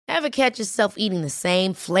Ever catch yourself eating the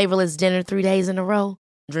same flavorless dinner 3 days in a row?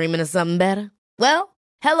 Dreaming of something better? Well,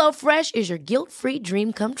 HelloFresh is your guilt-free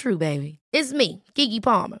dream come true, baby. It's me, Keke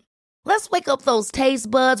Palmer. Let's wake up those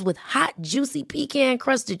taste buds with hot, juicy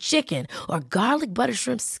pecan-crusted chicken or garlic butter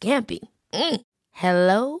shrimp scampi.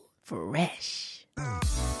 Hello Fresh.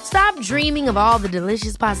 Stop dreaming of all the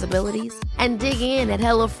delicious possibilities and dig in at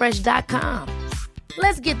HelloFresh.com.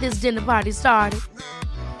 Let's get this dinner party started.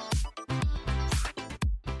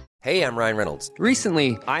 Hey, I'm Ryan Reynolds.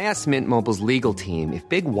 Recently, I asked Mint Mobile's legal team if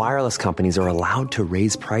big wireless companies are allowed to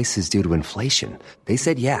raise prices due to inflation. They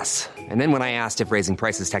said yes. And then when I asked if raising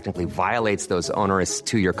prices technically violates those onerous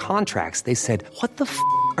two-year contracts, they said, "What the f***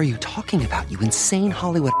 are you talking about, you insane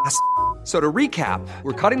Hollywood ass?" So to recap,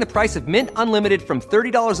 we're cutting the price of Mint Unlimited from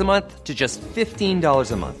 $30 a month to just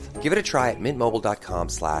 $15 a month. Give it a try at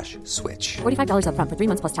mintmobile.com/switch. $45 up front for 3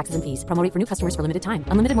 months plus taxes and fees. Promo rate for new customers for limited time.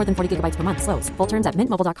 Unlimited more than 40 gigabytes per month. Slows full terms at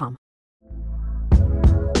mintmobile.com.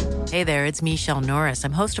 Hey there, it's Michelle Norris.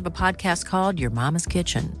 I'm host of a podcast called Your Mama's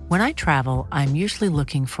Kitchen. When I travel, I'm usually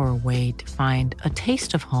looking for a way to find a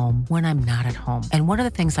taste of home when I'm not at home. And one of the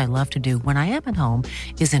things I love to do when I am at home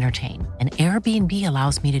is entertain. And Airbnb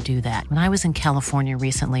allows me to do that. When I was in California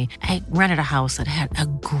recently, I rented a house that had a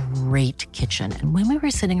great kitchen. And when we were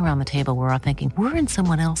sitting around the table, we were all thinking, we're in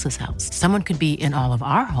someone else's house. Someone could be in all of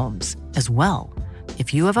our homes as well.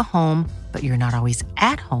 If you have a home, but you're not always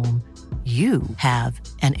at home, you have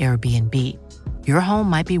an Airbnb. Your home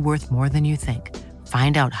might be worth more than you think.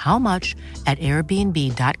 Find out how much at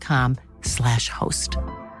airbnb.com/host.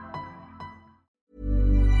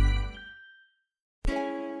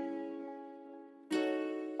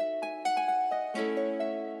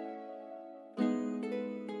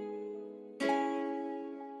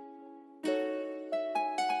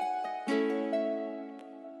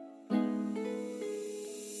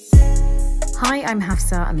 Hi, I'm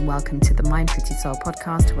Hafsa and welcome to the Mind Pretty Soul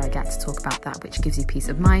podcast, where I get to talk about that which gives you peace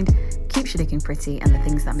of mind, keeps you looking pretty, and the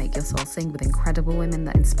things that make your soul sing with incredible women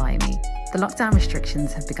that inspire me. The lockdown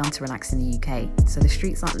restrictions have begun to relax in the UK, so the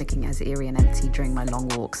streets aren't looking as eerie and empty during my long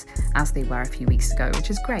walks as they were a few weeks ago, which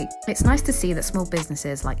is great. It's nice to see that small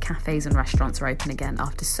businesses like cafes and restaurants are open again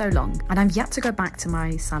after so long, and I've yet to go back to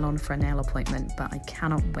my salon for a nail appointment, but I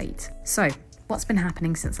cannot wait. So, what's been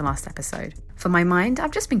happening since the last episode? For my mind,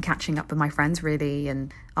 I've just been catching up with my friends really,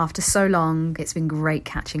 and after so long, it's been great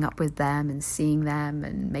catching up with them and seeing them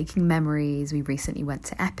and making memories. We recently went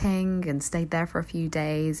to Epping and stayed there for a few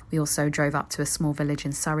days. We also drove up to a small village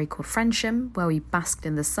in Surrey called Frensham, where we basked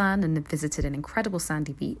in the sun and visited an incredible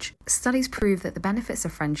sandy beach. Studies prove that the benefits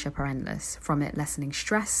of friendship are endless, from it lessening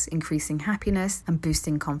stress, increasing happiness, and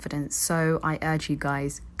boosting confidence. So I urge you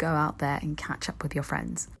guys, go out there and catch up with your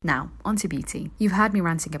friends. Now, on to beauty. You've heard me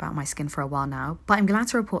ranting about my skin for a while now, but I'm glad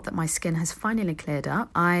to report that my skin has finally cleared up.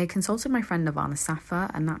 I consulted my friend Nirvana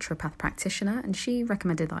Safa, a naturopath practitioner, and she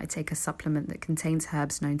recommended that I take a supplement that contains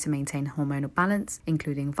herbs known to maintain hormonal balance,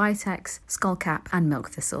 including Vitex, skullcap, and milk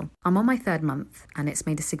thistle. I'm on my 3rd month, and it's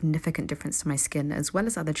made a significant difference to my skin, as well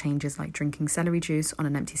as other changes like drinking celery juice on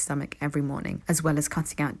an empty stomach every morning, as well as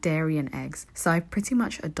cutting out dairy and eggs. So I've pretty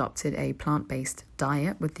much adopted a plant-based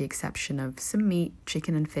diet, with the exception of some meat,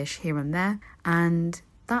 chicken and fish here and there, and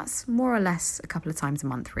that's more or less a couple of times a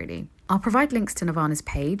month really. I'll provide links to Nirvana's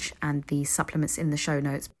page and the supplements in the show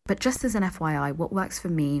notes, but just as an FYI, what works for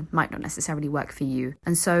me might not necessarily work for you,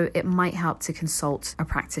 and so it might help to consult a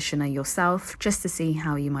practitioner yourself just to see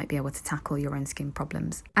how you might be able to tackle your own skin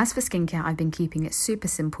problems. As for skincare, I've been keeping it super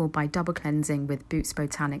simple by double cleansing with Boots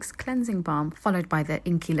Botanics Cleansing Balm, followed by the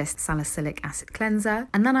Inkey List Salicylic Acid Cleanser,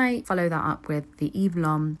 and then I follow that up with the Eve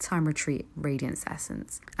Lom Time Retreat Radiance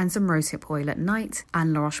Essence, and some rosehip oil at night,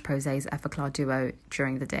 and La Roche-Posay's Effaclar Duo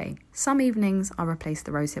during the day. Some evenings I'll replace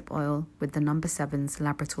the rosehip oil with the No. 7's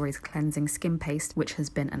Laboratories Cleansing Skin Paste, which has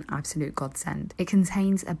been an absolute godsend. It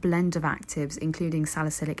contains a blend of actives, including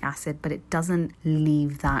salicylic acid, but it doesn't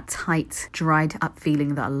leave that tight, dried up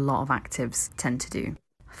feeling that a lot of actives tend to do.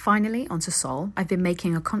 Finally, onto soul. I've been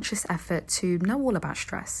making a conscious effort to know all about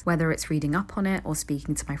stress, whether it's reading up on it or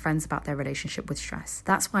speaking to my friends about their relationship with stress.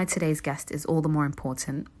 That's why today's guest is all the more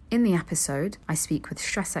important. In the episode, I speak with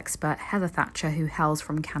stress expert Heather Thatcher, who hails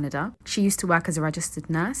from Canada. She used to work as a registered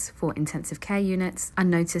nurse for intensive care units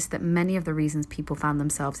and noticed that many of the reasons people found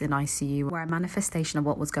themselves in ICU were a manifestation of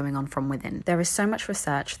what was going on from within. There is so much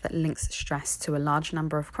research that links stress to a large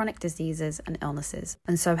number of chronic diseases and illnesses.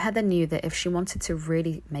 And so Heather knew that if she wanted to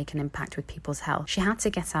really make an impact with people's health, she had to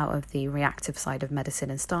get out of the reactive side of medicine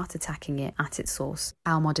and start attacking it at its source.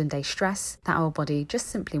 Our modern day stress that our body just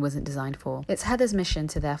simply wasn't designed for. It's Heather's mission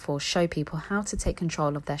to therefore therefore show people how to take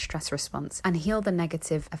control of their stress response and heal the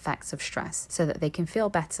negative effects of stress so that they can feel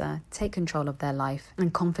better, take control of their life,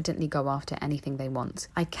 and confidently go after anything they want.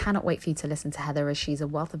 I cannot wait for you to listen to Heather, as she's a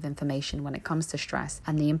wealth of information when it comes to stress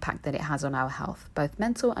and the impact that it has on our health, both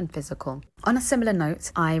mental and physical. On a similar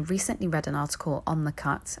note, I recently read an article on The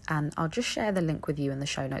Cut, and I'll just share the link with you in the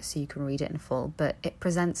show notes so you can read it in full, but it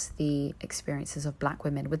presents the experiences of Black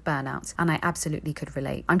women with burnout, and I absolutely could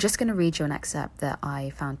relate. I'm just going to read you an excerpt that I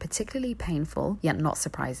found particularly painful, yet not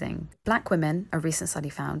surprising. Black women, a recent study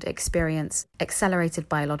found, experience accelerated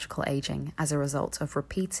biological aging as a result of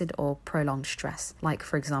repeated or prolonged stress, like,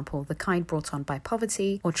 for example, the kind brought on by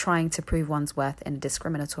poverty or trying to prove one's worth in a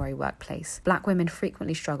discriminatory workplace. Black women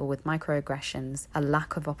frequently struggle with microaggressions, a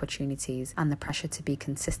lack of opportunities, and the pressure to be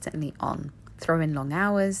consistently on. Throw in long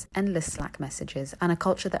hours, endless Slack messages, and a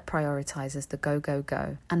culture that prioritizes the go, go,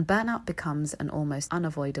 go. And burnout becomes an almost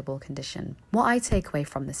unavoidable condition. What I take away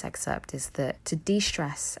from this excerpt is that to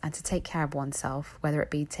de-stress and to take care of oneself, whether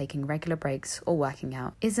it be taking regular breaks or working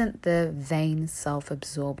out, isn't the vain,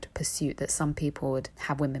 self-absorbed pursuit that some people would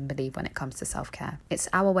have women believe when it comes to self-care. It's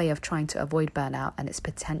our way of trying to avoid burnout and its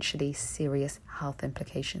potentially serious health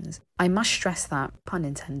implications. I must stress that, pun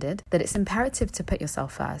intended, that it's imperative to put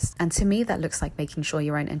yourself first. And to me, that looks like making sure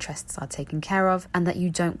your own interests are taken care of and that you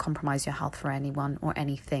don't compromise your health for anyone or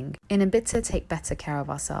anything. In a bid to take better care of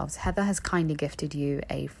ourselves, Heather has kindly gifted you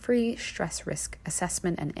a free stress risk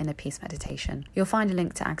assessment and inner peace meditation. You'll find a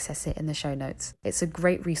link to access it in the show notes. It's a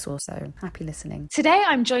great resource, so happy listening. Today,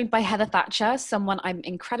 I'm joined by Heather Thatcher, someone I'm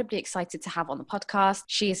incredibly excited to have on the podcast.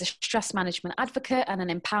 She is a stress management advocate and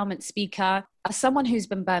an empowerment speaker. As someone who's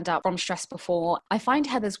been burned out from stress before, I find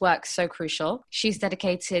Heather's work so crucial. She's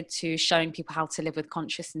dedicated to showing people how to live with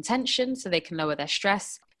conscious intention so they can lower their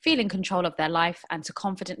stress, feel in control of their life, and to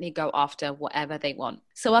confidently go after whatever they want.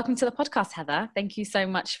 So welcome to the podcast, Heather. Thank you so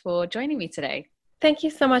much for joining me today. Thank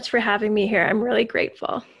you so much for having me here. I'm really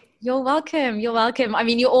grateful. You're welcome. You're welcome. I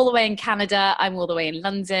mean, you're all the way in Canada. I'm all the way in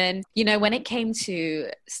London. You know, when it came to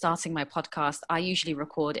starting my podcast, I usually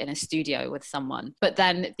record in a studio with someone. But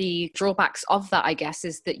then the drawbacks of that, I guess,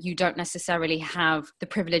 is that you don't necessarily have the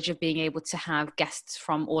privilege of being able to have guests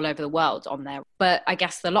from all over the world on there. But I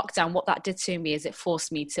guess the lockdown, what that did to me is it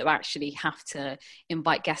forced me to actually have to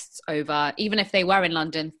invite guests over, even if they were in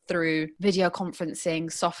London, through video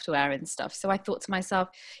conferencing software and stuff. So I thought to myself,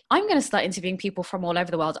 I'm going to start interviewing people from all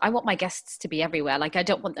over the world. I want my guests to be everywhere. Like, I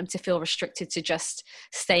don't want them to feel restricted to just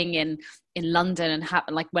staying in London and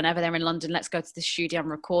like whenever they're in London, let's go to the studio and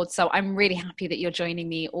record. So I'm really happy that you're joining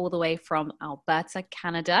me all the way from Alberta,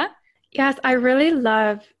 Canada. Yes, I really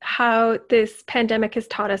love how this pandemic has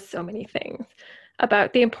taught us so many things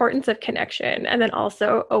about the importance of connection and then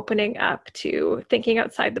also opening up to thinking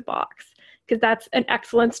outside the box, because that's an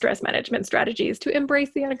excellent stress management strategy, is to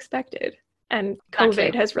embrace the unexpected. And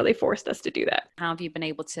COVID has really forced us to do that. How have you been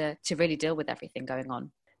able to really deal with everything going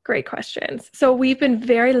on? Great questions. So we've been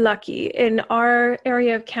very lucky in our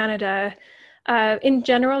area of Canada. In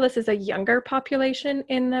general, this is a younger population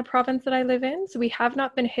in the province that I live in. So we have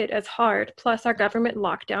not been hit as hard. Plus our government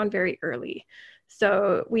locked down very early.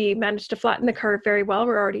 So we managed to flatten the curve very well.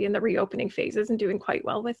 We're already in the reopening phases and doing quite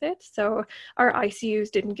well with it. So our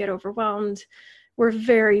ICUs didn't get overwhelmed. We're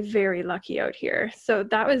very, very lucky out here. So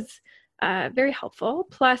that was very helpful.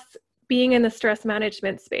 Plus, being in the stress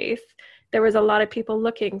management space, there was a lot of people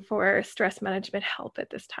looking for stress management help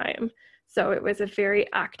at this time. So it was a very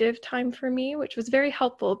active time for me, which was very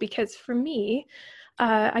helpful because for me,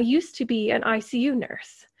 I used to be an ICU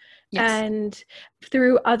nurse. Yes. And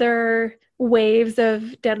through other waves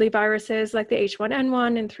of deadly viruses like the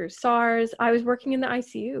H1N1 and through SARS, I was working in the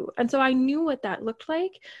ICU. And so I knew what that looked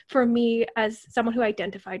like for me as someone who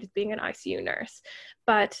identified as being an ICU nurse.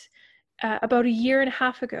 But about a year and a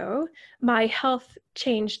half ago, my health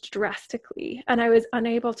changed drastically and I was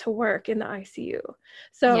unable to work in the ICU.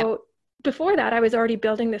 So before that, I was already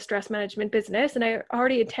building the stress management business and I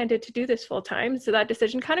already intended to do this full time. So that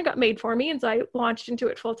decision kind of got made for me. And so I launched into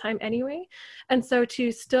it full time anyway. And so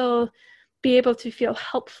to still be able to feel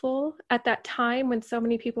helpful at that time when so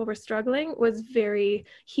many people were struggling was very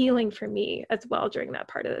healing for me as well during that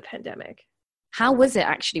part of the pandemic. How was it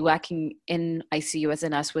actually working in ICU as a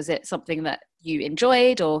nurse? Was it something that you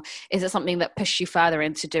enjoyed, or is it something that pushed you further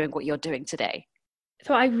into doing what you're doing today?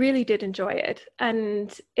 So I really did enjoy it.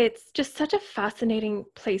 And it's just such a fascinating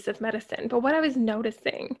place of medicine. But what I was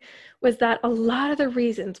noticing was that a lot of the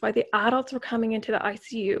reasons why the adults were coming into the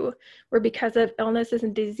ICU were because of illnesses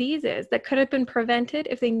and diseases that could have been prevented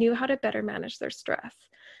if they knew how to better manage their stress.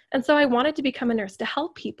 And so I wanted to become a nurse to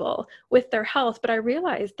help people with their health, but I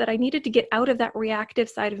realized that I needed to get out of that reactive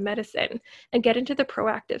side of medicine and get into the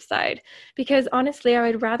proactive side, because honestly, I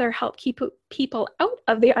would rather help keep people out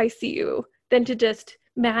of the ICU than to just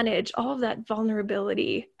manage all of that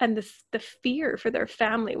vulnerability and the fear for their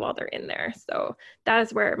family while they're in there. So that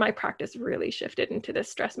is where my practice really shifted into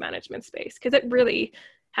this stress management space, because it really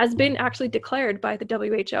has been actually declared by the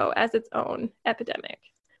WHO as its own epidemic.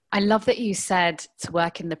 I love that you said to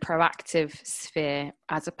work in the proactive sphere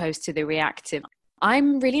as opposed to the reactive.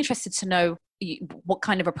 I'm really interested to know what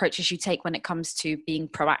kind of approaches you take when it comes to being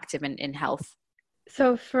proactive in health.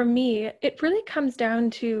 So for me, it really comes down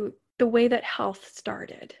to the way that health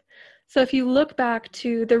started. So if you look back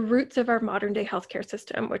to the roots of our modern day healthcare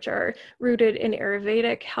system, which are rooted in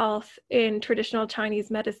Ayurvedic health, in traditional Chinese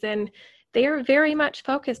medicine, they are very much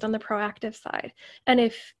focused on the proactive side. And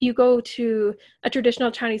if you go to a traditional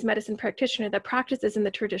Chinese medicine practitioner that practices in the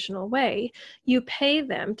traditional way, you pay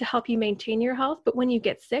them to help you maintain your health. But when you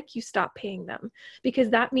get sick, you stop paying them, because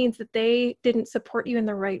that means that they didn't support you in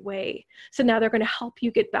the right way. So now they're going to help you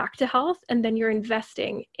get back to health. And then you're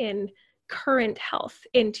investing in current health,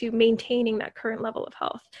 into maintaining that current level of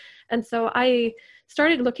health. And so I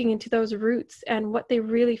started looking into those roots and what they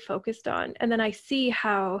really focused on. And then I see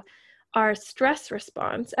how our stress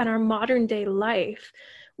response and our modern day life,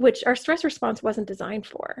 which our stress response wasn't designed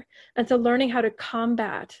for. And so learning how to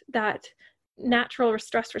combat that natural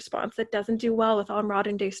stress response that doesn't do well with all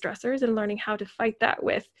modern day stressors, and learning how to fight that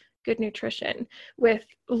with good nutrition, with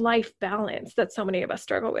life balance that so many of us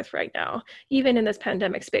struggle with right now, even in this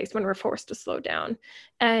pandemic space when we're forced to slow down,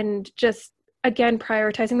 and just again,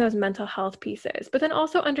 prioritizing those mental health pieces, but then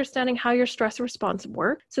also understanding how your stress response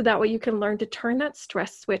works, so that way you can learn to turn that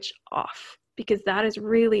stress switch off, because that is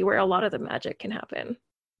really where a lot of the magic can happen.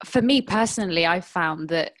 For me personally, I found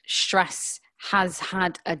that stress has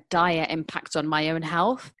had a dire impact on my own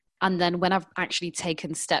health. And then when I've actually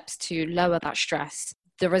taken steps to lower that stress,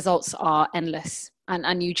 the results are endless.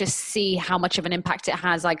 And you just see how much of an impact it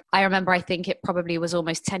has. Like, I remember, I think it probably was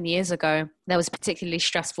almost 10 years ago, there was a particularly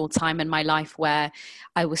stressful time in my life where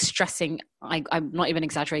I was stressing. I'm not even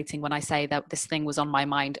exaggerating when I say that this thing was on my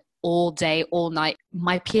mind all day, all night.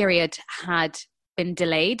 My period had been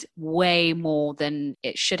delayed way more than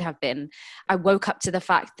it should have been. I woke up to the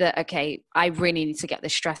fact that, okay, I really need to get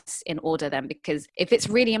this stress in order then, because if it's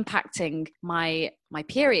really impacting my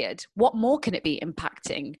period, what more can it be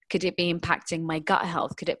impacting? Could it be impacting my gut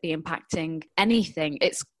health? Could it be impacting anything?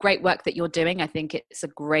 It's great work that you're doing. I think it's a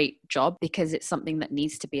great job, because it's something that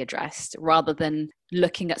needs to be addressed, rather than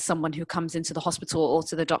looking at someone who comes into the hospital or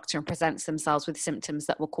to the doctor and presents themselves with symptoms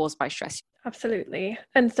that were caused by stress. Absolutely.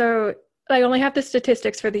 And so I only have the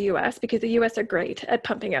statistics for the US, because the US are great at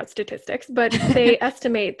pumping out statistics, but they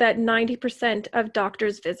estimate that 90% of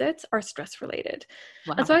doctors' visits are stress related.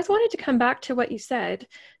 Wow. And so I just wanted to come back to what you said,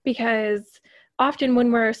 because often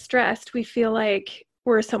when we're stressed, we feel like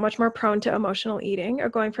we're so much more prone to emotional eating or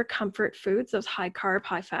going for comfort foods, those high carb,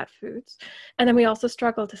 high fat foods. And then we also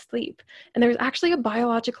struggle to sleep. And there's actually a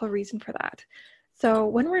biological reason for that. So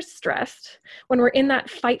when we're stressed, when we're in that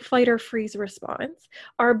fight, flight, or freeze response,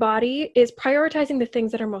 our body is prioritizing the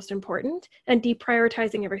things that are most important and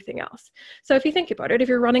deprioritizing everything else. So if you think about it, if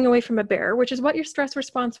you're running away from a bear, which is what your stress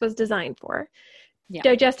response was designed for,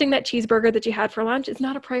 digesting that cheeseburger that you had for lunch is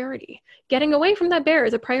not a priority. Getting away from that bear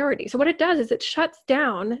is a priority. So what it does is it shuts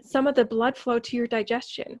down some of the blood flow to your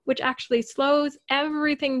digestion, which actually slows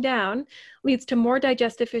everything down, leads to more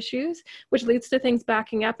digestive issues, which leads to things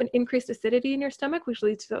backing up and increased acidity in your stomach, which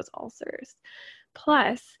leads to those ulcers.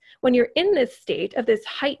 Plus, when you're in this state of this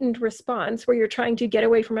heightened response where you're trying to get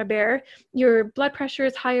away from a bear, your blood pressure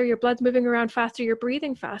is higher, your blood's moving around faster, you're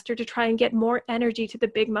breathing faster to try and get more energy to the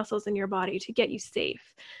big muscles in your body to get you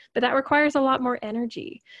safe. But that requires a lot more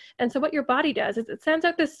energy. And so what your body does is it sends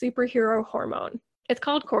out this superhero hormone. It's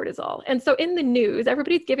called cortisol. And so in the news,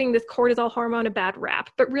 everybody's giving this cortisol hormone a bad rap,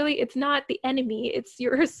 but really it's not the enemy, it's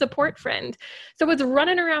your support friend. So it's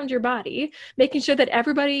running around your body, making sure that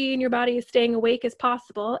everybody in your body is staying awake as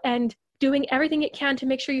possible and doing everything it can to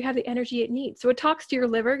make sure you have the energy it needs. So it talks to your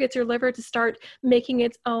liver, gets your liver to start making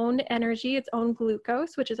its own energy, its own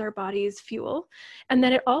glucose, which is our body's fuel. And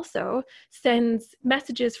then it also sends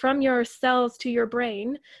messages from your cells to your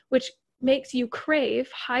brain, which makes you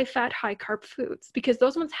crave high fat, high carb foods, because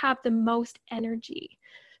those ones have the most energy.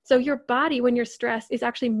 So your body, when you're stressed, is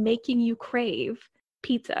actually making you crave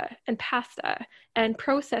pizza and pasta and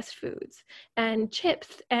processed foods and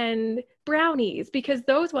chips and brownies, because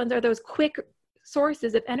those ones are those quick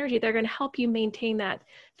sources of energy that are going to help you maintain that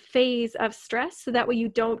phase of stress, so that way you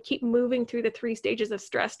don't keep moving through the 3 stages of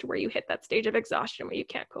stress to where you hit that stage of exhaustion where you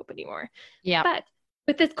can't cope anymore. Yeah. But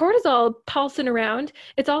with this cortisol pulsing around,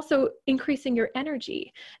 it's also increasing your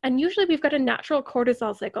energy. And usually we've got a natural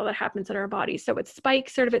cortisol cycle that happens in our body. So it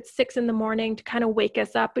spikes sort of at 6 in the morning to kind of wake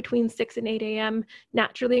us up between 6 and 8 a.m.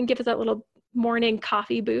 naturally and give us that little morning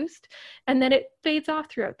coffee boost. And then it fades off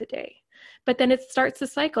throughout the day. But then it starts the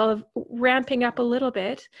cycle of ramping up a little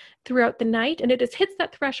bit throughout the night, and it just hits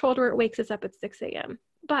that threshold where it wakes us up at 6 a.m.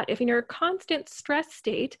 But if you're in a constant stress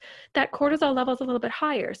state, that cortisol level is a little bit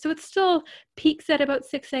higher. So it still peaks at about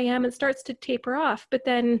 6 a.m. and starts to taper off. But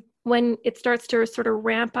then when it starts to sort of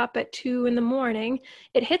ramp up at 2 in the morning,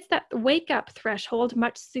 it hits that wake up threshold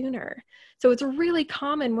much sooner. So it's really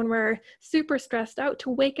common when we're super stressed out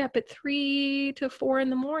to wake up at 3 to 4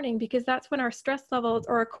 in the morning, because that's when our stress levels,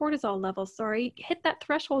 or our cortisol levels, hit that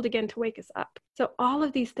threshold again to wake us up. So all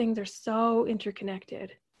of these things are so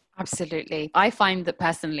interconnected. Absolutely. I find that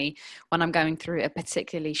personally, when I'm going through a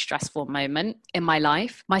particularly stressful moment in my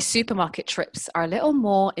life, my supermarket trips are a little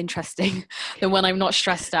more interesting than when I'm not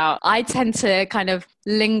stressed out. I tend to kind of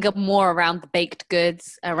linger more around the baked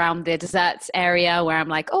goods, around the desserts area, where I'm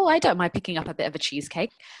like, oh, I don't mind picking up a bit of a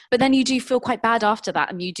cheesecake. But then you do feel quite bad after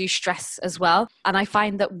that, and you do stress as well. And I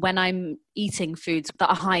find that when I'm eating foods that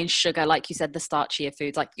are high in sugar, like you said, the starchier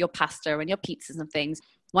foods, like your pasta and your pizzas and things,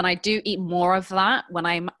 when I do eat more of that, when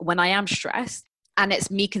I am stressed, and it's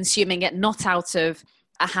me consuming it not out of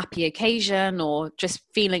a happy occasion or just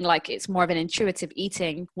feeling like it's more of an intuitive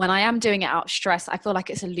eating, when I am doing it out of stress, I feel like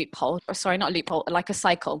it's a loophole, or sorry, not a loophole, like a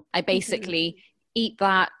cycle. I basically eat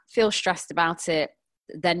that, feel stressed about it,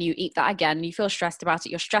 then you eat that again, you feel stressed about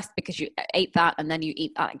it, you're stressed because you ate that, and then you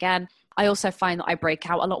eat that again. I also find that I break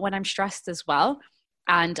out a lot when I'm stressed as well.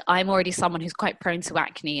 And I'm already someone who's quite prone to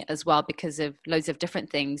acne as well because of loads of different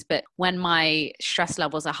things. But when my stress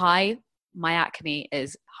levels are high, my acne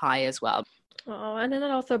is high as well. Oh, and then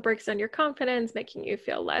it also breaks down your confidence, making you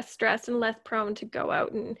feel less stressed and less prone to go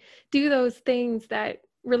out and do those things that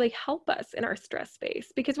really help us in our stress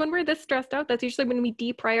space. Because when we're this stressed out, that's usually when we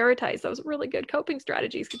deprioritize those really good coping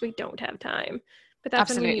strategies because we don't have time. But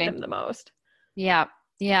that's when we need them the most. Yeah.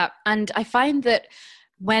 Yeah. And I find that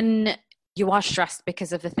when you are stressed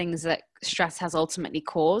because of the things that stress has ultimately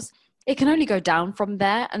caused, it can only go down from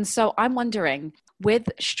there. And so I'm wondering, with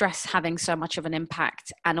stress having so much of an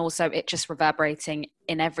impact and also it just reverberating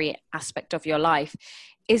in every aspect of your life,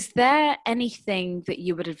 is there anything that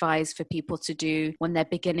you would advise for people to do when they're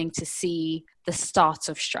beginning to see the start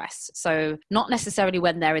of stress? So not necessarily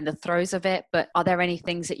when they're in the throes of it, but are there any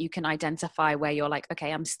things that you can identify where you're like,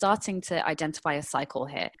 okay, I'm starting to identify a cycle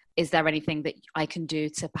here. Is there anything that I can do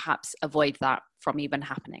to perhaps avoid that from even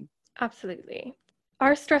happening? Absolutely.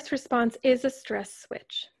 Our stress response is a stress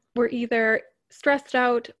switch. We're either stressed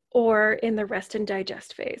out or in the rest and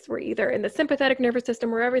digest phase. We're either in the sympathetic nervous system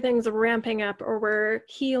where everything's ramping up, or we're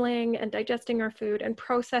healing and digesting our food and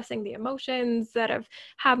processing the emotions that have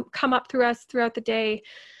come up through us throughout the day.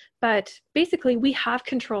 But basically, we have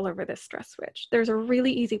control over this stress switch. There's a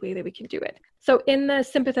really easy way that we can do it. So in the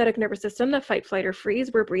sympathetic nervous system, the fight, flight, or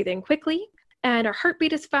freeze, we're breathing quickly, and our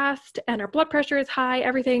heartbeat is fast, and our blood pressure is high,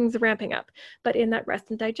 everything's ramping up. But in that rest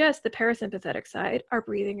and digest, the parasympathetic side, our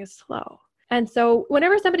breathing is slow. And so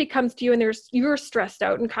whenever somebody comes to you and you're stressed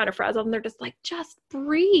out and kind of frazzled, and they're just like, just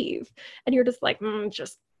breathe. And you're just like,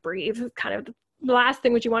 just breathe. It's kind of the last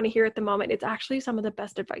thing what you want to hear at the moment. It's actually some of the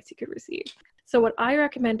best advice you could receive. So what I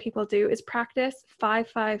recommend people do is practice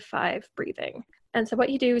 5-5-5 breathing. And so what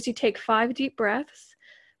you do is you take 5 deep breaths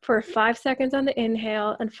for 5 seconds on the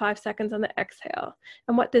inhale and 5 seconds on the exhale.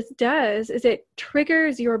 And what this does is it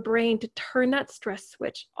triggers your brain to turn that stress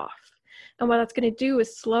switch off. And what that's going to do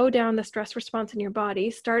is slow down the stress response in your body,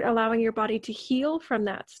 start allowing your body to heal from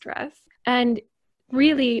that stress. And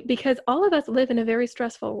really, because all of us live in a very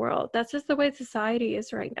stressful world, that's just the way society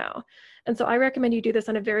is right now. And so I recommend you do this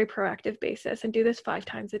on a very proactive basis and do this 5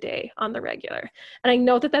 times a day on the regular. And I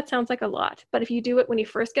know that sounds like a lot, but if you do it when you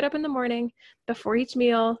first get up in the morning, before each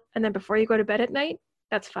meal, and then before you go to bed at night,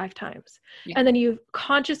 that's 5 times. Yeah. And then you've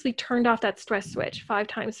consciously turned off that stress switch 5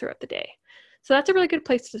 times throughout the day. So that's a really good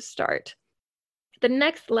place to start. The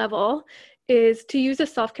next level is to use a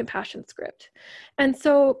self-compassion script. And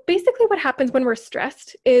so basically what happens when we're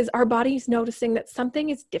stressed is our body's noticing that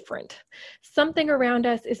something is different. Something around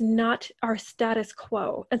us is not our status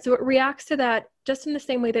quo. And so it reacts to that just in the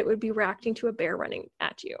same way that it would be reacting to a bear running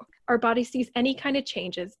at you. Our body sees any kind of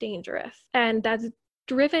change as dangerous. And that's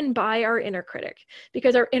driven by our inner critic,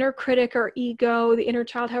 because our inner critic, our ego, the inner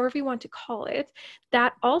child, however you want to call it,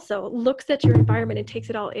 that also looks at your environment and takes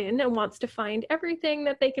it all in and wants to find everything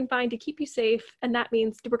that they can find to keep you safe. And that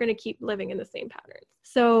means we're going to keep living in the same patterns.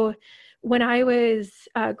 So when I was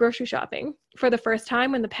grocery shopping for the first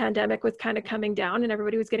time, when the pandemic was kind of coming down and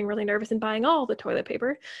everybody was getting really nervous and buying all the toilet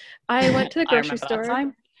paper, I went to the grocery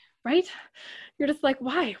store. Right? You're just like,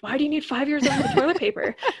 why? Why do you need 5 years worth of toilet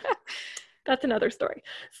paper? That's another story.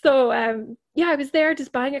 So I was there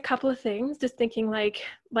just buying a couple of things, just thinking like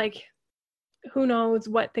who knows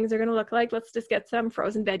what things are going to look like. Let's just get some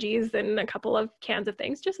frozen veggies and a couple of cans of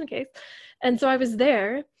things just in case. And so I was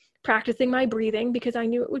there practicing my breathing because I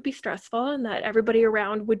knew it would be stressful and that everybody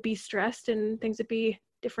around would be stressed and things would be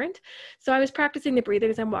different. So I was practicing the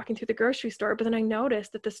breathing as I'm walking through the grocery store, but then I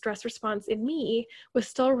noticed that the stress response in me was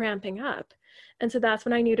still ramping up. And so that's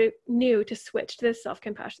when I knew to switch to this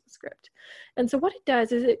self-compassion script. And so what it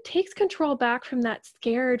does is it takes control back from that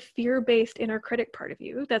scared, fear-based inner critic part of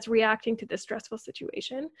you that's reacting to this stressful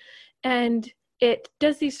situation. And it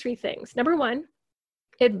does these three things. Number one,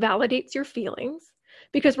 it validates your feelings,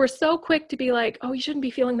 because we're so quick to be like, oh, you shouldn't be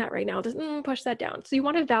feeling that right now. Just push that down. So you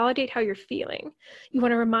want to validate how you're feeling. You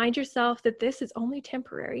want to remind yourself that this is only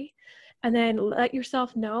temporary, and then let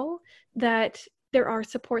yourself know that there are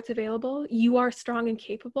supports available. You are strong and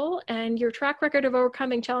capable, and your track record of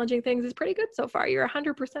overcoming challenging things is pretty good so far. You're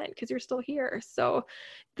 100% because you're still here. So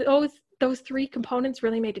those three components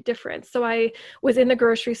really made a difference. So I was in the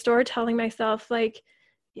grocery store telling myself like,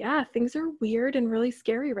 yeah, things are weird and really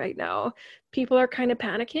scary right now. People are kind of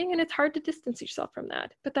panicking, and it's hard to distance yourself from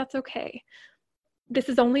that, but that's okay. This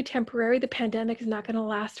is only temporary. The pandemic is not going to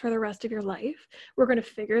last for the rest of your life. We're going to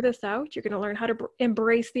figure this out. You're going to learn how to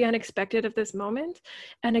embrace the unexpected of this moment.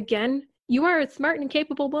 And again, you are a smart and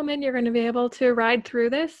capable woman. You're going to be able to ride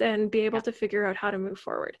through this and be able to figure out how to move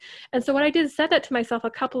forward. And so what I did is said that to myself a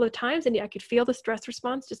couple of times, and I could feel the stress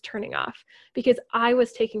response just turning off because I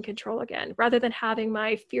was taking control again, rather than having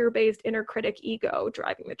my fear-based inner critic ego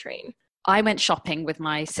driving the train. I went shopping with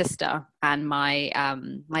my sister and my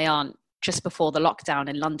aunt just before the lockdown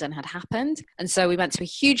in London had happened. And so we went to a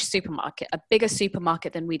huge supermarket, a bigger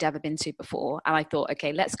supermarket than we'd ever been to before. And I thought,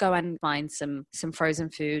 okay, let's go and find some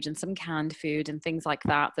frozen food and some canned food and things like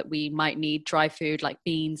that we might need, dry food like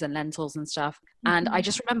beans and lentils and stuff. Mm-hmm. And I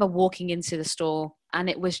just remember walking into the store and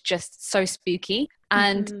it was just so spooky.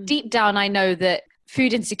 And deep down, I know that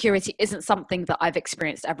food insecurity isn't something that I've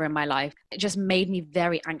experienced ever in my life. It just made me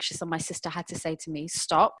very anxious. And my sister had to say to me,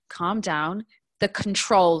 stop, calm down. The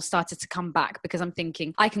control started to come back because I'm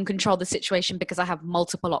thinking I can control the situation because I have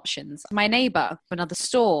multiple options. My neighbor, another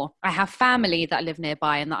store, I have family that live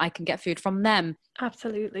nearby and that I can get food from them.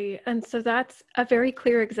 Absolutely. And so that's a very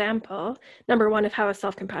clear example, number one, of how a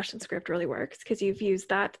self-compassion script really works, because you've used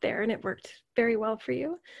that there and it worked very well for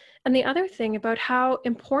you. And the other thing about how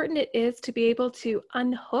important it is to be able to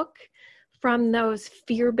unhook from those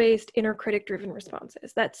fear-based, inner critic-driven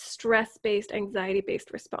responses, that stress-based, anxiety-based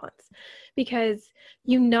response, because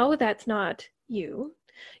you know that's not you.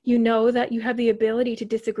 You know that you have the ability to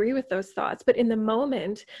disagree with those thoughts, but in the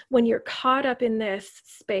moment when you're caught up in this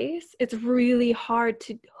space, it's really hard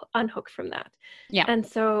to unhook from that. Yeah. And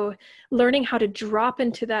so learning how to drop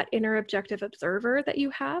into that inner objective observer that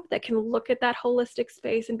you have that can look at that holistic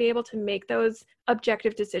space and be able to make those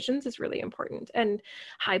objective decisions is really important. And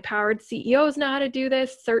high-powered CEOs know how to do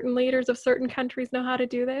this. Certain leaders of certain countries know how to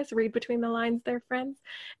do this. Read between the lines there, friends.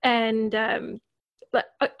 And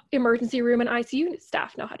emergency room and ICU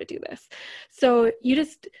staff know how to do this. So you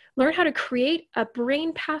just learn how to create a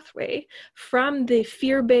brain pathway from the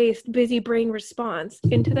fear-based busy brain response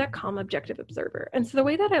into that calm objective observer. And so the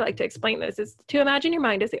way that I like to explain this is to imagine your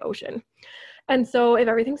mind as the ocean. And so if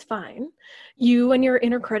everything's fine, you and your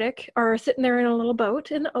inner critic are sitting there in a little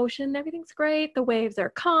boat in the ocean, everything's great, the waves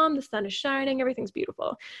are calm, the sun is shining, everything's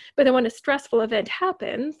beautiful. But then when a stressful event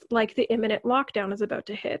happens, like the imminent lockdown is about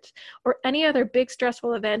to hit, or any other big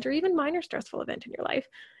stressful event, or even minor stressful event in your life,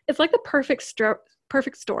 it's like the perfect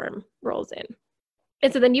storm rolls in.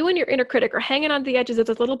 And so then you and your inner critic are hanging on the edges of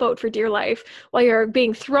this little boat for dear life while you're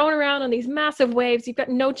being thrown around on these massive waves. You've got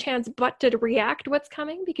no chance but to react to what's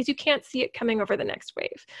coming because you can't see it coming over the next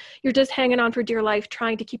wave. You're just hanging on for dear life,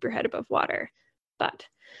 trying to keep your head above water. But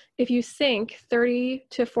if you sink 30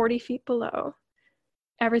 to 40 feet below,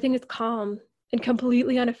 everything is calm and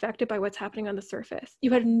completely unaffected by what's happening on the surface. You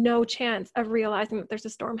had no chance of realizing that there's a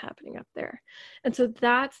storm happening up there. And so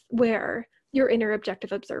that's where your inner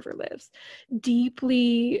objective observer lives,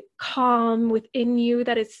 deeply calm within you,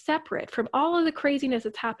 that is separate from all of the craziness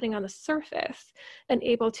that's happening on the surface and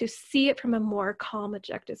able to see it from a more calm,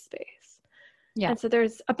 objective space. Yeah. And so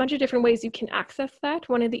there's a bunch of different ways you can access that.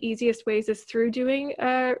 One of the easiest ways is through doing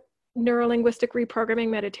neuro-linguistic reprogramming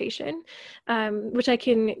meditation, which I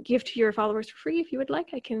can give to your followers for free if you would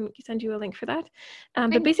like. I can send you a link for that.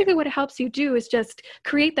 But basically what it helps you do is just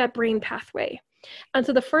create that brain pathway. And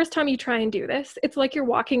so the first time you try and do this, it's like you're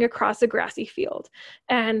walking across a grassy field.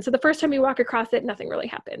 And so the first time you walk across it, nothing really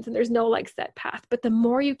happens and there's no like set path. But the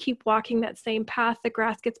more you keep walking that same path, the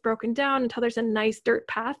grass gets broken down until there's a nice dirt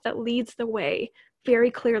path that leads the way very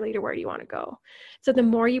clearly to where you want to go. So the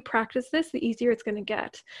more you practice this, the easier it's going to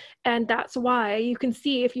get. And that's why you can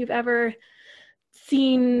see, if you've ever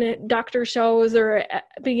seen doctor shows or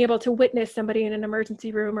being able to witness somebody in an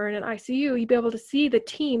emergency room or in an ICU, you'd be able to see the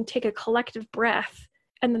team take a collective breath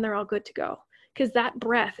and then they're all good to go. Because that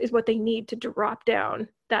breath is what they need to drop down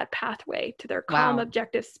that pathway to their calm,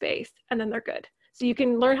 objective space, and then they're good. So you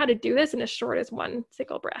can learn how to do this in as short as one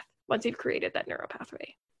single breath once you've created that neural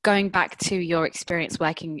pathway. Going back to your experience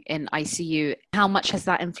working in ICU, how much has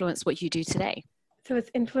that influenced what you do today? So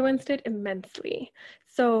it's influenced it immensely.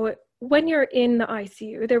 So when you're in the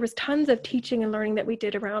ICU, there was tons of teaching and learning that we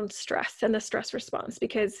did around stress and the stress response,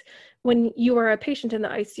 because when you are a patient in the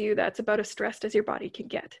ICU, that's about as stressed as your body can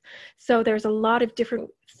get. So there's a lot of different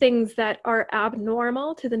things that are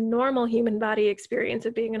abnormal to the normal human body experience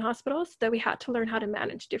of being in hospitals that we had to learn how to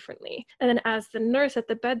manage differently. And then as the nurse at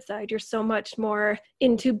the bedside, you're so much more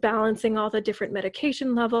into balancing all the different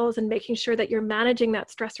medication levels and making sure that you're managing that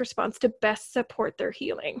stress response to best support their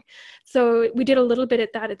healing. So we did a little bit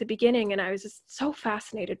at that at the beginning, and I was just so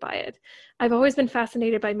fascinated by it. I've always been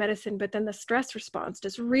fascinated by medicine, but then the stress response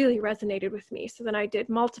just really resonated with me. So then I did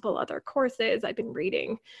multiple other courses. I've been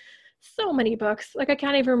reading so many books. Like I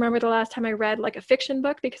can't even remember the last time I read like a fiction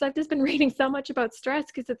book, because I've just been reading so much about stress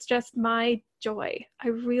because it's just my joy. I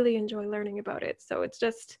really enjoy learning about it. So it's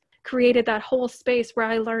just created that whole space where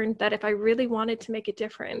I learned that if I really wanted to make a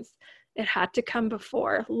difference, it had to come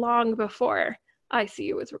long before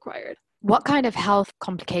ICU was required. What kind of health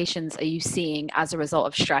complications are you seeing as a result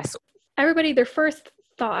of stress? Everybody, their first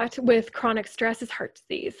thought with chronic stress is heart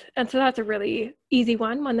disease. And so that's a really easy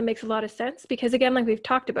one that makes a lot of sense, because again, like we've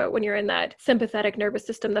talked about, when you're in that sympathetic nervous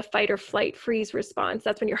system, the fight or flight freeze response,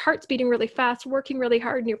 that's when your heart's beating really fast, working really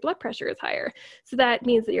hard, and your blood pressure is higher. So that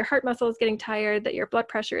means that your heart muscle is getting tired, that your blood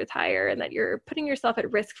pressure is higher, and that you're putting yourself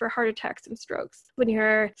at risk for heart attacks and strokes. When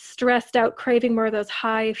you're stressed out, craving more of those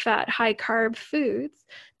high fat, high carb foods,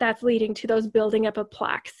 that's leading to those building up of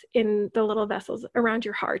plaques in the little vessels around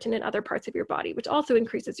your heart and in other parts of your body, which also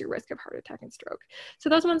increases your risk of heart attack and stroke. So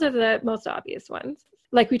those ones are the most obvious ones.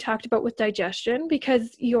 Like we talked about with digestion,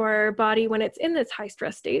 because your body, when it's in this high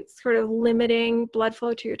stress state, sort of limiting blood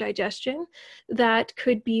flow to your digestion, that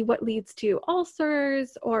could be what leads to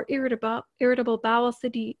ulcers or irritable bowel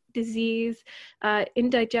disease,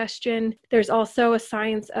 indigestion. There's also a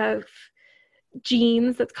science of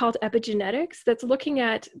genes that's called epigenetics that's looking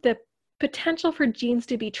at the potential for genes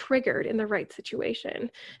to be triggered in the right situation.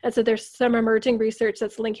 And so there's some emerging research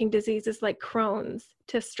that's linking diseases like Crohn's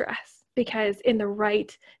to stress, because in the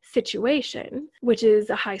right situation, which is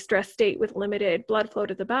a high stress state with limited blood flow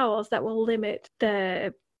to the bowels, that will limit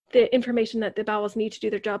the information that the bowels need to do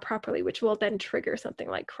their job properly, which will then trigger something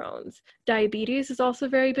like Crohn's. Diabetes has also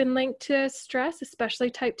very been linked to stress, especially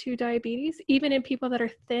type 2 diabetes, even in people that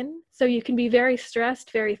are thin. So you can be very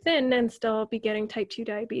stressed, very thin, and still be getting type 2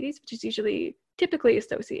 diabetes, which is typically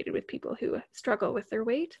associated with people who struggle with their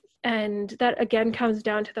weight. And that again comes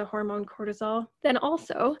down to the hormone cortisol. Then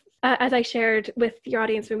also, as I shared with your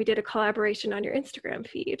audience when we did a collaboration on your Instagram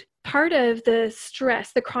feed, part of the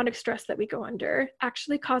stress, the chronic stress that we go under,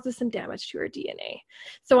 actually causes some damage to our DNA.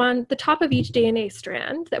 So on the top of each DNA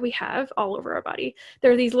strand that we have all over our body,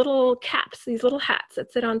 there are these little caps, these little hats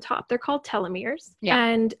that sit on top. They're called telomeres. Yeah.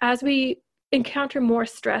 And as we encounter more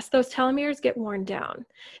stress, those telomeres get worn down.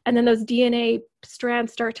 And then those DNA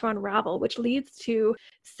strands start to unravel, which leads to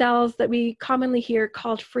cells that we commonly hear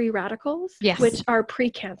called free radicals, yes, which are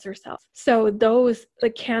precancer cells. So those,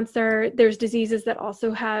 like cancer, there's diseases that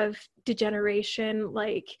also have degeneration,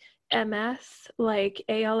 like MS, like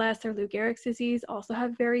ALS or Lou Gehrig's disease, also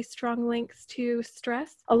have very strong links to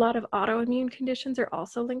stress. A lot of autoimmune conditions are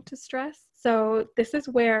also linked to stress. So this is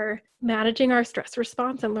where managing our stress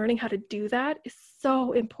response and learning how to do that is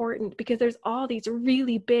so important, because there's all these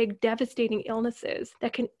really big, devastating illnesses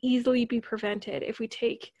that can easily be prevented if we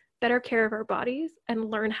take better care of our bodies and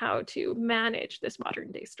learn how to manage this modern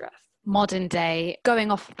day stress. modern day,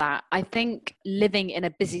 going off of that, I think living in a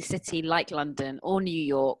busy city like London or New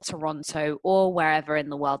York, Toronto, or wherever in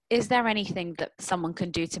the world, is there anything that someone can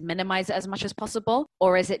do to minimize it as much as possible?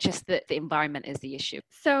 Or is it just that the environment is the issue?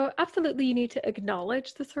 So absolutely, you need to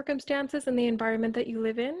acknowledge the circumstances and the environment that you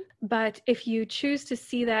live in. But if you choose to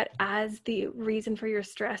see that as the reason for your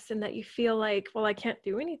stress and that you feel like, well, I can't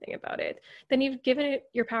do anything about it, then you've given it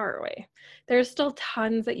your power away. There's still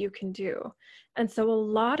tons that you can do. And so a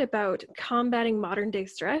lot about combating modern day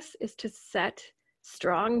stress is to set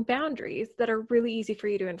strong boundaries that are really easy for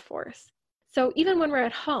you to enforce. So even when we're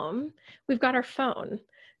at home, we've got our phone,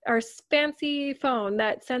 our fancy phone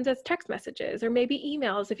that sends us text messages or maybe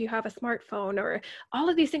emails if you have a smartphone, or all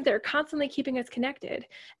of these things that are constantly keeping us connected.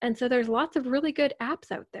 And so there's lots of really good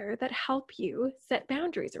apps out there that help you set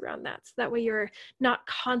boundaries around that. So that way you're not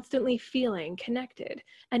constantly feeling connected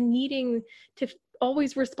and needing to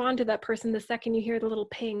always respond to that person the second you hear the little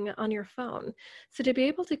ping on your phone. So to be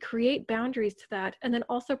able to create boundaries to that, and then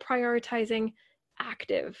also prioritizing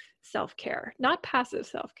active self-care, not passive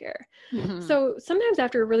self-care. Mm-hmm. So sometimes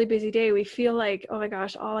after a really busy day, we feel like, oh my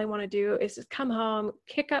gosh, all I want to do is just come home,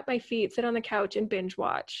 kick up my feet, sit on the couch and binge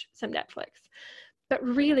watch some Netflix. But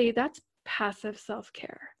really, that's passive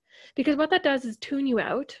self-care, because what that does is tune you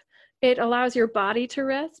out. It allows your body to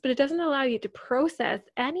rest, but it doesn't allow you to process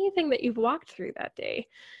anything that you've walked through that day.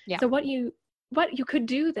 Yeah. So what you could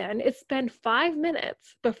do then is spend 5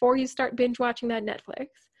 minutes before you start binge watching that Netflix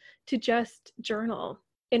to just journal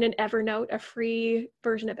in an Evernote, a free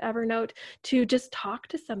version of Evernote, to just talk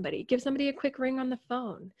to somebody, give somebody a quick ring on the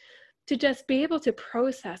phone, to just be able to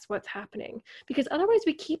process what's happening. Because otherwise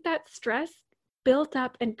we keep that stress built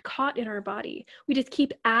up and caught in our body. We just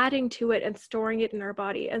keep adding to it and storing it in our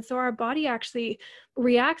body. And so our body actually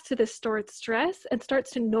reacts to this stored stress and starts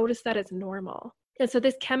to notice that as normal. And so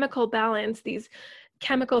this chemical balance, these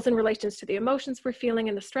chemicals in relations to the emotions we're feeling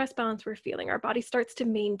and the stress balance we're feeling, our body starts to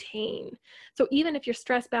maintain. So even if your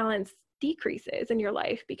stress balance decreases in your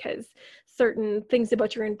life because certain things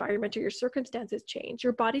about your environment or your circumstances change,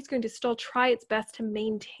 your body's going to still try its best to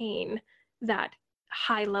maintain that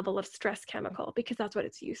high level of stress chemical, because that's what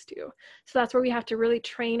it's used to. So that's where we have to really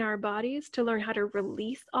train our bodies to learn how to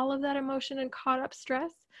release all of that emotion and caught up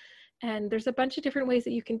stress. And there's a bunch of different ways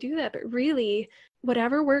that you can do that, but really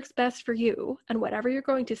whatever works best for you and whatever you're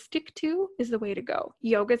going to stick to is the way to go.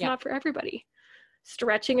 Yoga is not for everybody.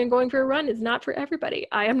 Stretching and going for a run is not for everybody.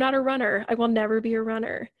 I am not a runner. I will never be a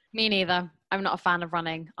runner. Me neither. I'm not a fan of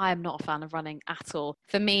running. I am not a fan of running at all.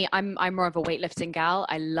 For me, I'm more of a weightlifting gal.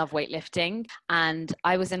 I love weightlifting. And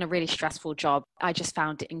I was in a really stressful job. I just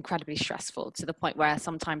found it incredibly stressful, to the point where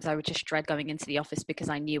sometimes I would just dread going into the office because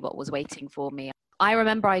I knew what was waiting for me. I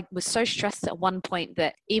remember I was so stressed at one point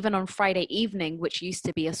that even on Friday evening, which used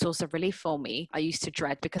to be a source of relief for me, I used to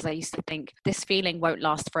dread, because I used to think this feeling won't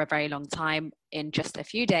last for a very long time. In just a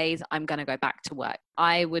few days, I'm going to go back to work.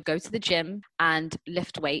 I would go to the gym and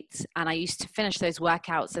lift weights. And I used to finish those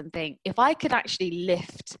workouts and think, if I could actually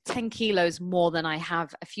lift 10 kilos more than I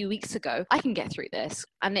have a few weeks ago, I can get through this.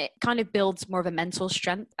 And it kind of builds more of a mental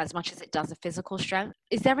strength as much as it does a physical strength.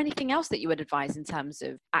 Is there anything else that you would advise in terms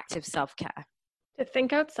of active self-care? To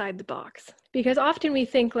think outside the box, because often we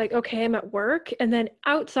think like, okay, I'm at work, and then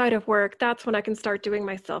outside of work, that's when I can start doing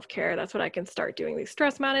my self-care. That's when I can start doing these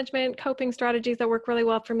stress management, coping strategies that work really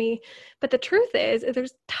well for me. But the truth is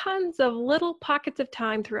there's tons of little pockets of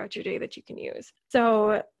time throughout your day that you can use.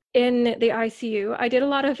 So in the ICU, I did a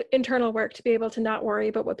lot of internal work to be able to not worry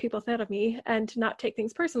about what people thought of me and to not take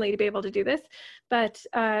things personally to be able to do this. But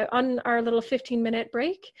on our little 15-minute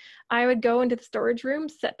break, I would go into the storage room,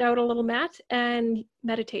 set out a little mat, and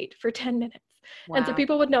meditate for 10 minutes. Wow. And so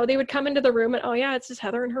people would know, they would come into the room and, oh yeah, it's just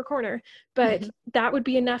Heather in her corner. But that would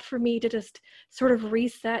be enough for me to just sort of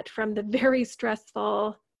reset from the very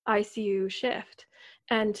stressful ICU shift,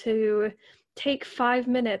 and to take 5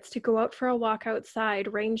 minutes to go out for a walk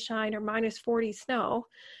outside, rain, shine, or -40 snow,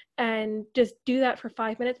 and just do that for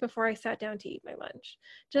 5 minutes before I sat down to eat my lunch.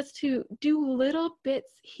 Just to do little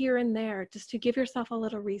bits here and there, just to give yourself a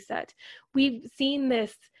little reset. We've seen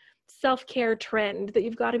this self-care trend that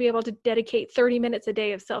you've got to be able to dedicate 30 minutes a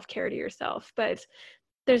day of self-care to yourself, but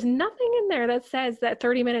there's nothing in there that says that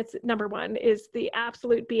 30 minutes, number one, is the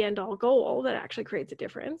absolute be and all goal that actually creates a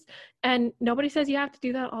difference. And nobody says you have to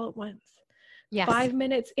do that all at once. Yes. 5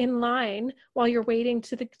 minutes in line while you're waiting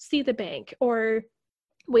to see the bank, or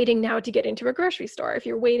waiting now to get into a grocery store. If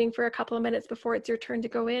you're waiting for a couple of minutes before it's your turn to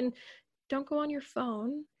go in, don't go on your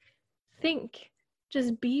phone. Think.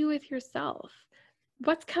 Just be with yourself.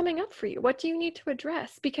 What's coming up for you? What do you need to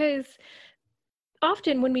address? Because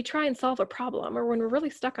often when we try and solve a problem or when we're really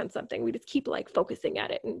stuck on something, we just keep like focusing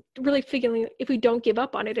at it and really figuring if we don't give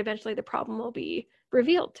up on it, eventually the problem will be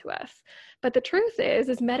revealed to us. But the truth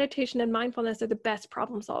is meditation and mindfulness are the best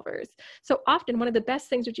problem solvers. So often one of the best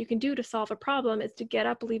things that you can do to solve a problem is to get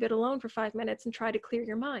up, leave it alone for 5 minutes and try to clear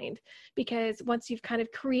your mind. Because once you've kind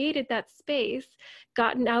of created that space,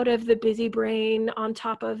 gotten out of the busy brain on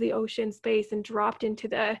top of the ocean space and dropped into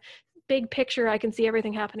the big picture, I can see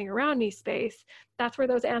everything happening around me space, that's where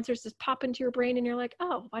those answers just pop into your brain and you're like,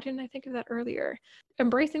 oh, why didn't I think of that earlier?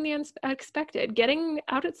 Embracing the unexpected, getting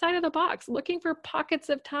outside of the box, looking for pockets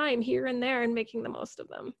of time here and there and making the most of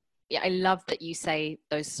them. Yeah, I love that you say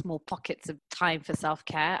those small pockets of time for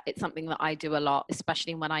self-care. It's something that I do a lot,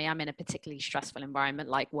 especially when I am in a particularly stressful environment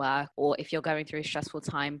like work, or if you're going through a stressful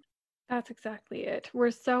time. That's exactly it.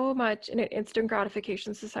 We're so much in an instant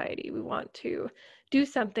gratification society. We want to do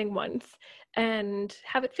something once and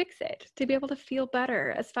have it fix it, to be able to feel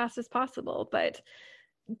better as fast as possible. But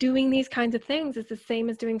doing these kinds of things is the same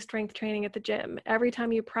as doing strength training at the gym. Every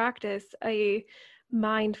time you practice a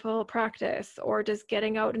mindful practice or just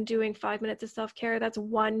getting out and doing 5 minutes of self-care, that's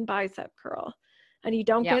one bicep curl. And you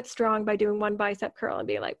don't get strong by doing one bicep curl and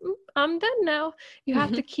being like, I'm done now. You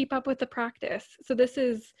have to keep up with the practice. So this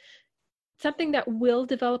is something that will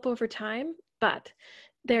develop over time, but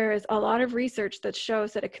there's a lot of research that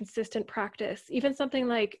shows that a consistent practice, even something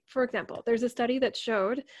like, for example, there's a study that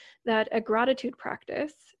showed that a gratitude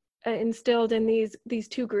practice instilled in these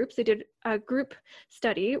two groups. They did a group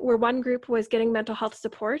study where one group was getting mental health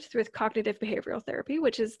support with cognitive behavioral therapy,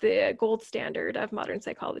 which is the gold standard of modern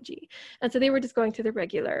psychology. And so they were just going through the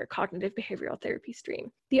regular cognitive behavioral therapy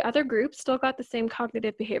stream. The other group still got the same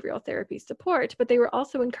cognitive behavioral therapy support, but they were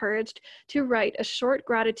also encouraged to write a short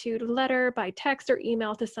gratitude letter by text or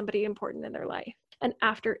email to somebody important in their life. And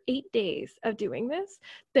after 8 days of doing this,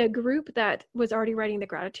 the group that was already writing the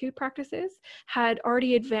gratitude practices had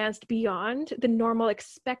already advanced beyond the normal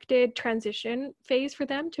expected transition phase for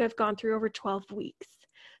them to have gone through over 12 weeks.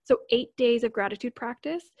 So 8 days of gratitude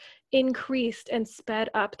practice increased and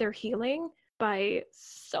sped up their healing by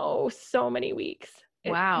so many weeks.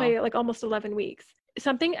 Wow. By like almost 11 weeks.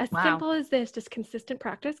 Something as simple as this, just consistent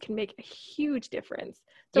practice, can make a huge difference.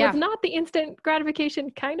 So it's not the instant gratification,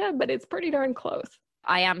 kind of, but it's pretty darn close.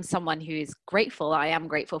 I am someone who is grateful. I am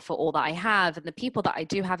grateful for all that I have and the people that I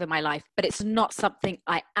do have in my life, but it's not something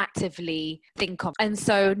I actively think of. And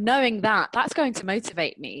so knowing that, that's going to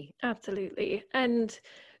motivate me. Absolutely. And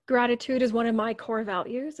gratitude is one of my core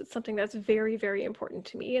values. It's something that's very, very important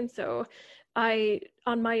to me. And so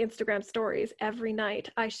on my Instagram stories, every night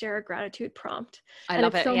I share a gratitude prompt. I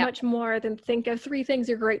love it. It's so much more than think of 3 things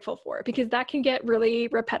you're grateful for, because that can get really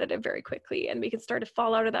repetitive very quickly. And we can start to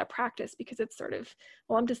fall out of that practice because it's sort of,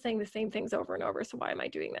 well, I'm just saying the same things over and over. So why am I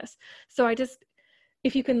doing this? So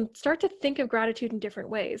if you can start to think of gratitude in different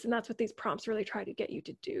ways, and that's what these prompts really try to get you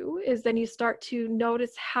to do, is then you start to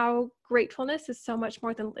notice how gratefulness is so much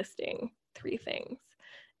more than listing 3 things.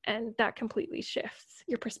 And that completely shifts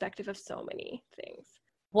your perspective of so many things.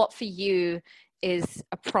 What for you is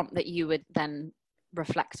a prompt that you would then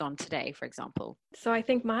reflect on today, for example? So I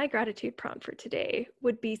think my gratitude prompt for today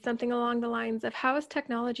would be something along the lines of, how has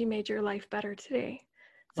technology made your life better today?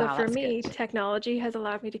 So for me, technology has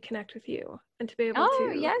allowed me to connect with you and to be able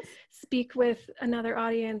to speak with another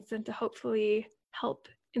audience and to hopefully help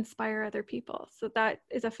inspire other people. So that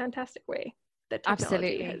is a fantastic way that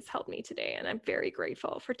technology has helped me today. And I'm very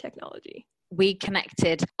grateful for technology. We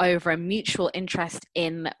connected over a mutual interest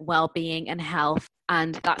in well-being and health.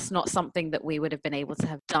 And that's not something that we would have been able to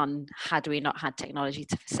have done had we not had technology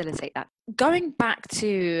to facilitate that. Going back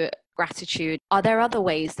to gratitude, are there other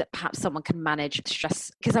ways that perhaps someone can manage stress?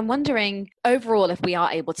 Because I'm wondering, overall, if we are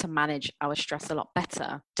able to manage our stress a lot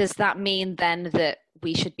better, does that mean then that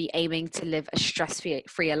we should be aiming to live as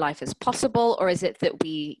stress-free a life as possible? Or is it that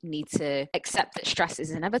we need to accept that stress is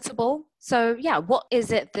inevitable? So yeah, what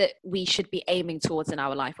is it that we should be aiming towards in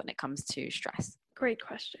our life when it comes to stress? Great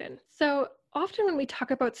question. So often when we talk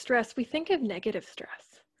about stress, we think of negative stress.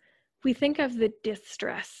 We think of the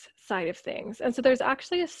distress side of things. And so there's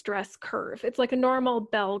actually a stress curve. It's like a normal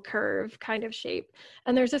bell curve kind of shape.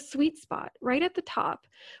 And there's a sweet spot right at the top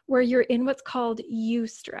where you're in what's called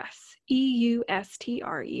eustress,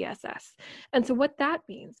 EUSTRESS. And so what that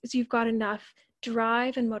means is you've got enough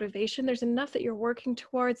drive and motivation. There's enough that you're working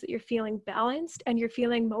towards, that you're feeling balanced and you're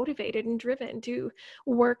feeling motivated and driven to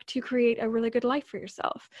work to create a really good life for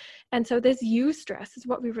yourself. And so this eustress is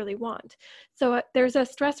what we really want. So there's a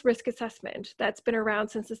stress risk assessment that's been around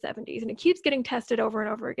since the 70s, and it keeps getting tested over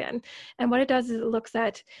and over again. And what it does is it looks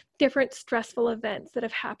at different stressful events that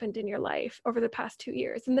have happened in your life over the past 2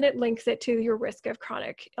 years, and then it links it to your risk of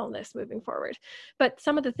chronic illness moving forward. But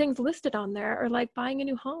some of the things listed on there are like buying a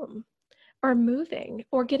new home, or moving,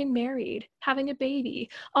 or getting married, having a baby.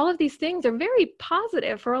 All of these things are very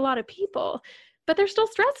positive for a lot of people, but they're still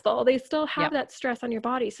stressful. They still have that stress on your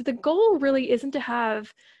body. So the goal really isn't to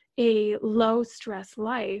have a low stress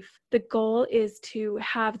life. The goal is to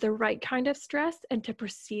have the right kind of stress and to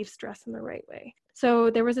perceive stress in the right way. So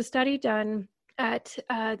there was a study done at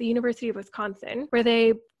the University of Wisconsin, where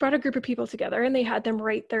they brought a group of people together and they had them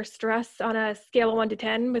rate their stress on a scale of 1 to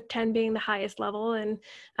 10, with 10 being the highest level and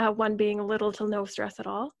 1 being a little to no stress at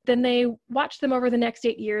all. Then they watched them over the next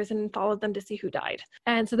 8 years and followed them to see who died.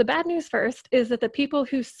 And so the bad news first is that the people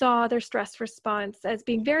who saw their stress response as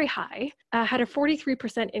being very high had a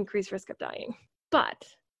 43% increased risk of dying. But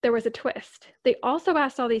there was a twist. They also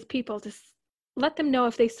asked all these people to let them know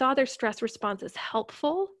if they saw their stress response as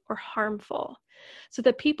helpful or harmful. So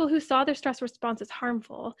the people who saw their stress response as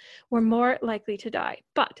harmful were more likely to die.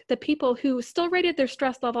 But the people who still rated their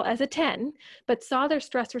stress level as a 10, but saw their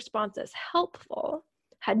stress response as helpful,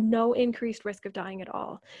 had no increased risk of dying at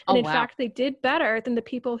all. And in fact, they did better than the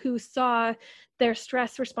people who saw their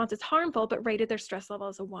stress response as harmful, but rated their stress level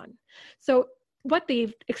as a 1. So what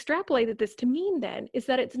they've extrapolated this to mean then is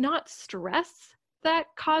that it's not stress that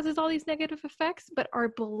causes all these negative effects, but our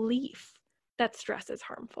belief that stress is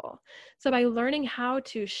harmful. So by learning how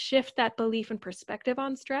to shift that belief and perspective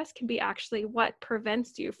on stress can be actually what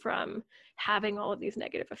prevents you from having all of these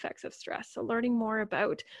negative effects of stress. So learning more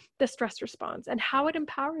about the stress response and how it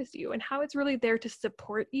empowers you and how it's really there to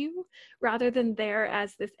support you rather than there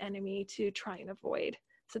as this enemy to try and avoid.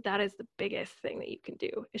 So that is the biggest thing that you can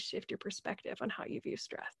do, is shift your perspective on how you view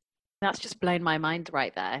stress. That's just blown my mind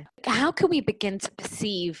right there. How can we begin to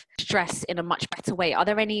perceive stress in a much better way? Are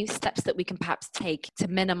there any steps that we can perhaps take to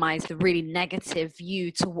minimize the really negative view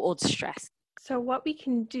towards stress? So what we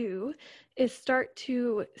can do is start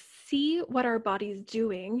to see what our body's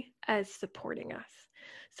doing as supporting us.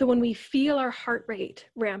 So when we feel our heart rate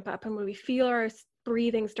ramp up and when we feel our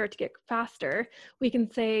breathing start to get faster, we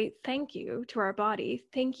can say thank you to our body.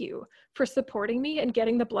 Thank you for supporting me and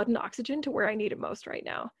getting the blood and oxygen to where I need it most right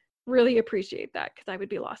now. Really appreciate that, because I would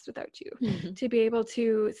be lost without you. Mm-hmm. To be able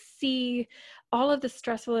to see all of the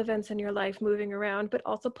stressful events in your life moving around, but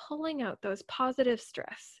also pulling out those positive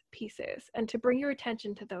stress pieces and to bring your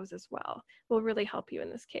attention to those as well will really help you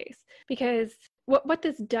in this case. Because what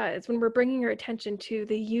this does when we're bringing your attention to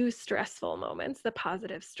the stressful moments, the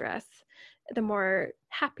positive stress, the more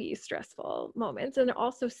happy stressful moments, and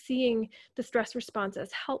also seeing the stress response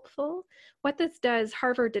as helpful. What this does,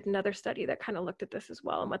 Harvard did another study that kind of looked at this as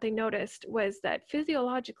well. And what they noticed was that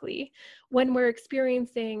physiologically, when we're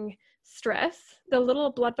experiencing stress, the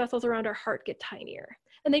little blood vessels around our heart get tinier.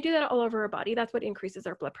 And they do that all over our body. That's what increases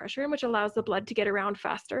our blood pressure, and which allows the blood to get around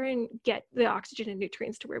faster and get the oxygen and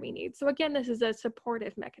nutrients to where we need. So again, this is a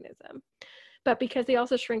supportive mechanism. But because they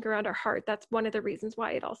also shrink around our heart, that's one of the reasons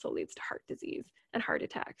why it also leads to heart disease and heart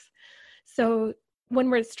attacks. So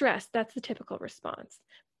when we're stressed, that's the typical response.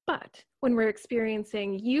 But when we're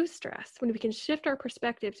experiencing eustress, when we can shift our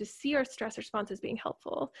perspective to see our stress response as being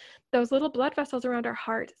helpful, those little blood vessels around our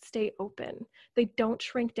heart stay open. They don't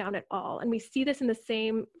shrink down at all. And we see this in the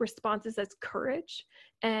same responses as courage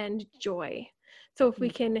and joy. So if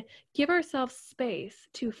we can give ourselves space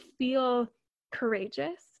to feel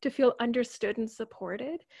courageous, to feel understood and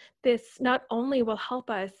supported, this not only will help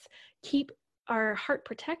us keep our heart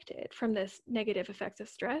protected from this negative effects of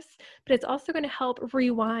stress, but it's also going to help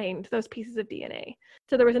rewind those pieces of DNA.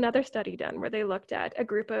 So there was another study done where they looked at a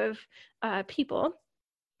group of people,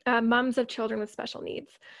 moms of children with special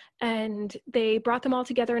needs, and they brought them all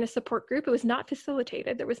together in a support group. It was not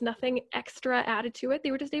facilitated. There was nothing extra added to it.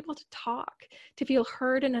 They were just able to talk, to feel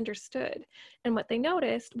heard and understood. And what they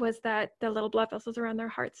noticed was that the little blood vessels around their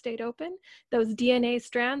heart stayed open. Those DNA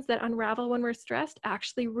strands that unravel when we're stressed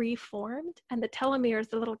actually reformed, and the telomeres,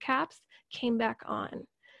 the little caps, came back on.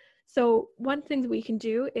 So one thing we can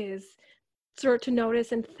do is start to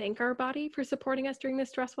notice and thank our body for supporting us during this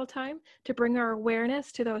stressful time, to bring our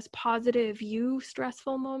awareness to those positive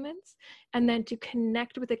stressful moments, and then to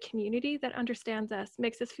connect with a community that understands us,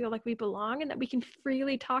 makes us feel like we belong, and that we can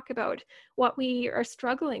freely talk about what we are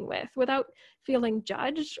struggling with without feeling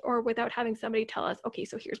judged or without having somebody tell us, okay,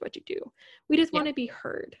 so here's what you do. We just want to be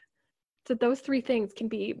heard. So those 3 things can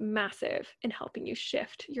be massive in helping you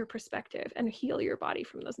shift your perspective and heal your body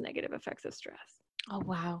from those negative effects of stress. Oh,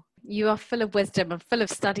 wow. You are full of wisdom and full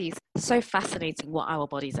of studies. So fascinating what our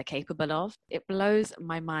bodies are capable of. It blows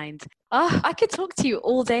my mind. Oh, I could talk to you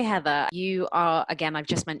all day, Heather. You are, again, I've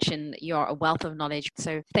just mentioned, you're a wealth of knowledge.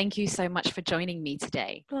 So thank you so much for joining me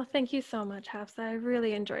today. Well, thank you so much, Hafsa. I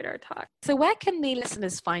really enjoyed our talk. So where can the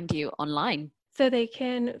listeners find you online? So they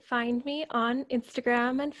can find me on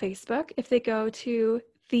Instagram and Facebook if they go to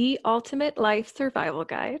The Ultimate Life Survival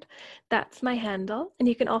Guide. That's my handle. And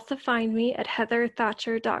you can also find me at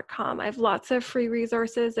heatherthatcher.com. I have lots of free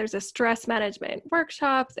resources. There's a stress management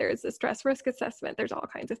workshop. There's a stress risk assessment. There's all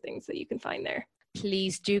kinds of things that you can find there.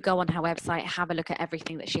 Please do go on her website, have a look at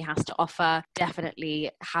everything that she has to offer. Definitely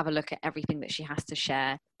have a look at everything that she has to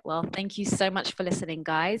share. Well, thank you so much for listening,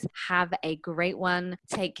 guys. Have a great one.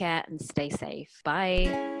 Take care and stay safe.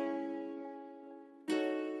 Bye.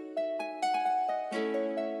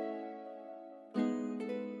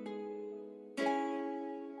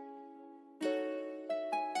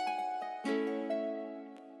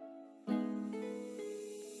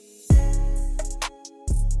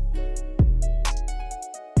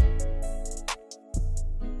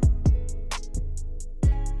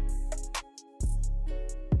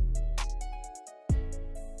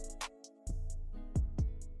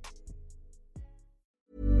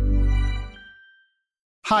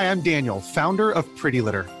 Hi, I'm Daniel, founder of Pretty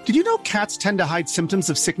Litter. Did you know cats tend to hide symptoms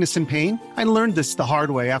of sickness and pain? I learned this the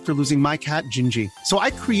hard way after losing my cat, Gingy. So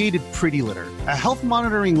I created Pretty Litter, a health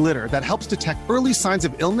monitoring litter that helps detect early signs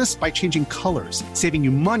of illness by changing colors, saving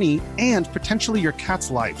you money and potentially your cat's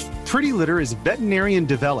life. Pretty Litter is veterinarian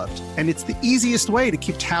developed, and it's the easiest way to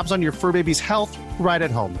keep tabs on your fur baby's health right at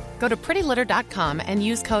home. Go to prettylitter.com and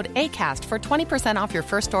use code ACAST for 20% off your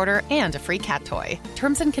first order and a free cat toy.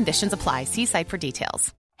 Terms and conditions apply. See site for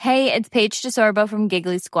details. Hey, it's Paige DeSorbo from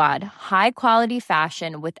Giggly Squad. High quality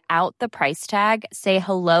fashion without the price tag. Say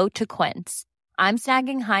hello to Quince. I'm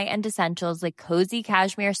snagging high-end essentials like cozy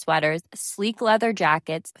cashmere sweaters, sleek leather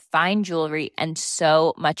jackets, fine jewelry, and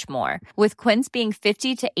so much more. With Quince being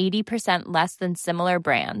 50 to 80% less than similar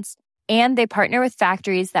brands. And they partner with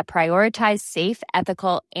factories that prioritize safe,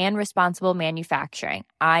 ethical, and responsible manufacturing.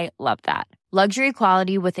 I love that. Luxury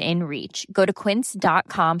quality within reach. Go to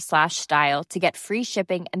quince.com/style to get free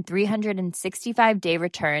shipping and 365-day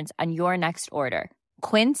returns on your next order.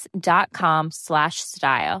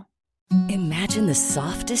 Quince.com/style. Imagine the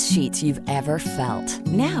softest sheets you've ever felt.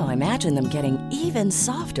 Now imagine them getting even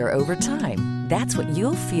softer over time. That's what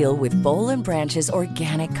you'll feel with Boll & Branch's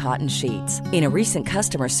organic cotton sheets. In a recent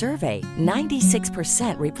customer survey,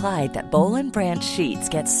 96% replied that Boll & Branch sheets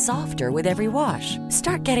get softer with every wash.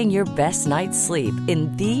 Start getting your best night's sleep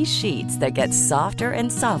in these sheets that get softer and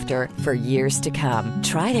softer for years to come.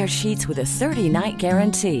 Try their sheets with a 30-night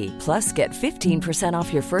guarantee. Plus, get 15%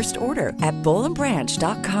 off your first order at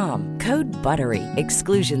bollandbranch.com. Code BUTTERY.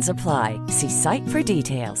 Exclusions apply. See site for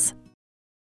details.